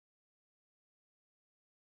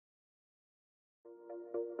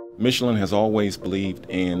Michelin has always believed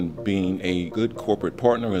in being a good corporate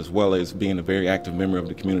partner as well as being a very active member of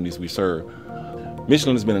the communities we serve.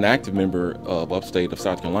 Michelin has been an active member of upstate of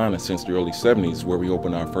South Carolina since the early 70s, where we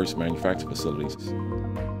opened our first manufacturing facilities.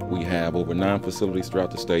 We have over 9 facilities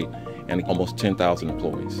throughout the state and almost 10,000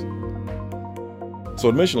 employees. So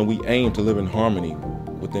at Michelin, we aim to live in harmony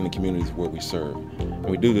within the communities where we serve. And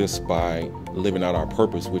we do this by living out our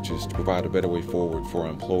purpose, which is to provide a better way forward for our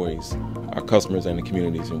employees, our customers, and the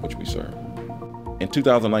communities in which we serve. In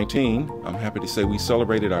 2019, I'm happy to say we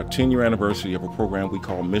celebrated our 10-year anniversary of a program we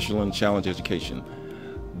call Michelin Challenge Education.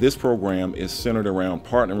 This program is centered around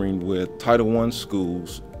partnering with Title I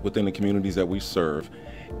schools within the communities that we serve,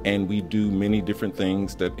 and we do many different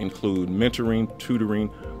things that include mentoring,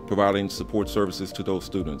 tutoring, providing support services to those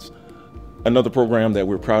students. Another program that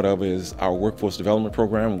we're proud of is our workforce development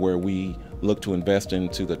program, where we look to invest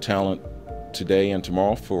into the talent today and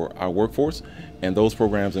tomorrow for our workforce. And those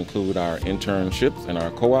programs include our internships and our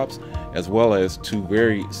co-ops, as well as 2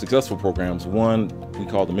 very successful programs. One we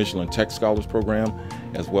call the Michelin Tech Scholars Program,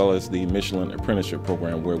 as well as the Michelin Apprenticeship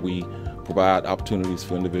Program, where we provide opportunities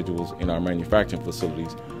for individuals in our manufacturing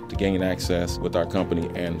facilities to gain access with our company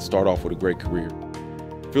and start off with a great career.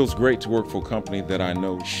 It feels great to work for a company that I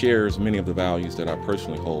know shares many of the values that I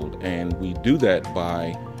personally hold, and we do that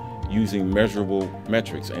by using measurable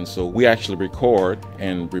metrics. And so we actually record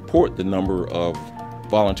and report the number of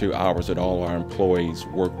volunteer hours that all our employees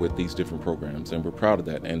work with these different programs, and we're proud of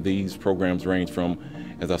that. And these programs range from,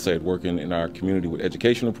 as I said, working in our community with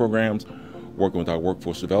educational programs, working with our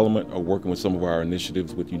workforce development, or working with some of our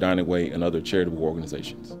initiatives with United Way and other charitable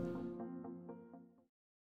organizations.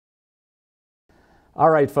 All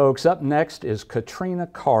right, folks, up next is Catriona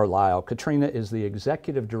Carlisle. Catriona is the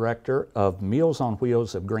Executive Director of Meals on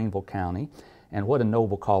Wheels of Greenville County. And what a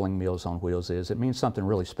noble calling Meals on Wheels is. It means something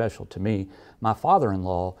really special to me. My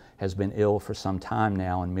father-in-law has been ill for some time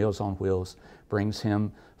now, and Meals on Wheels brings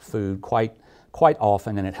him food quite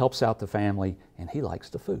often, and it helps out the family, and he likes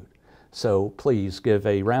the food. So please give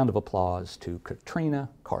a round of applause to Catriona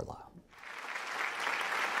Carlisle.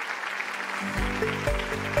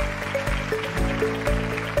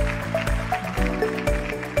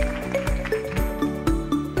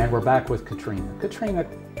 We're back with Catriona. Catriona,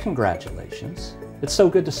 congratulations. It's so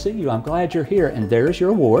good to see you. I'm glad you're here. And there's your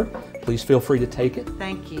award. Please feel free to take it.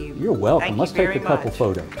 Thank you. You're welcome. Thank Let's you very take a couple much.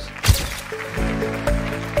 photos.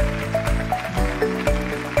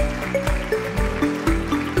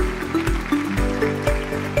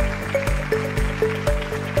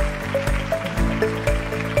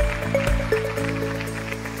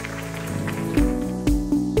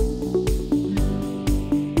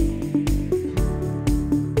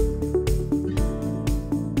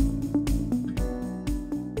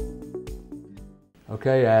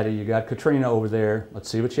 Okay, Addie, you got Catriona over there. Let's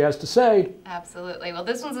see what she has to say. Absolutely. Well,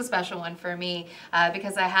 this one's a special one for me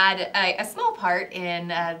because I had a small part in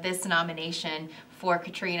this nomination for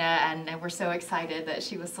Catriona, and we're so excited that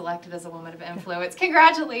she was selected as a Woman of Influence.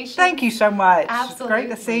 Congratulations. Thank you so much. Absolutely. It's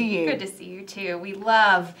great to see you. Good to see you too. We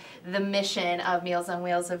love the mission of Meals on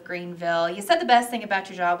Wheels of Greenville. You said the best thing about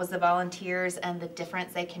your job was the volunteers and the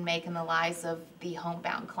difference they can make in the lives of the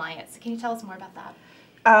homebound clients. Can you tell us more about that?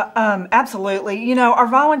 Absolutely. You know, our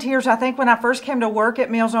volunteers, I think when I first came to work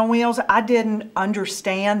at Meals on Wheels, I didn't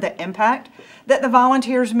understand the impact that the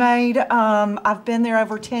volunteers made. I've been there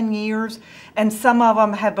over 10 years, and some of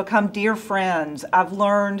them have become dear friends. I've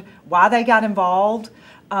learned why they got involved,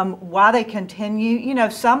 why they continue. You know,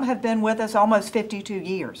 some have been with us almost 52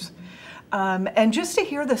 years. And just to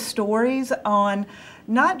hear the stories on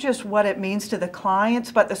not just what it means to the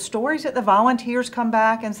clients, but the stories that the volunteers come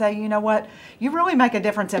back and say, you know what, you really make a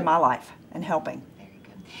difference in my life and helping. Very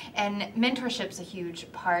good. And mentorship's a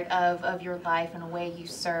huge part of your life and the way you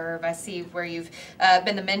serve. I see where you've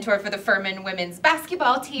been the mentor for the Furman women's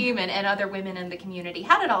basketball team and other women in the community.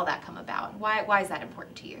 How did all that come about? Why is that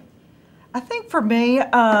important to you? I think for me,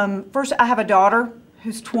 first I have a daughter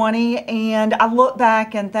who's 20, and I look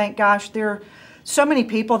back and think, gosh, there are so many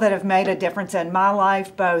people that have made a difference in my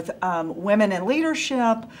life, both women in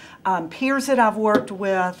leadership, peers that I've worked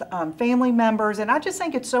with, family members, and I just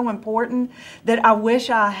think it's so important that I wish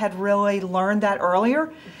I had really learned that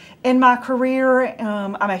earlier in my career.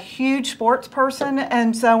 I'm a huge sports person,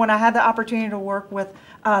 and so when I had the opportunity to work with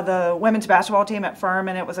the women's basketball team at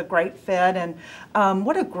Furman, it was a great fit, and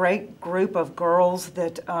what a great group of girls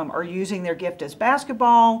that are using their gift as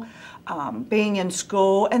basketball, being in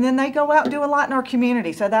school, and then they go out and do a lot in our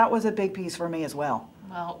community, so that was a big piece for me as well.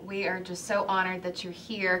 Well, we are just so honored that you're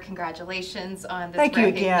here. Congratulations on this Thank you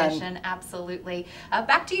recognition. again. Absolutely.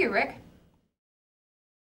 Back to you, Rick.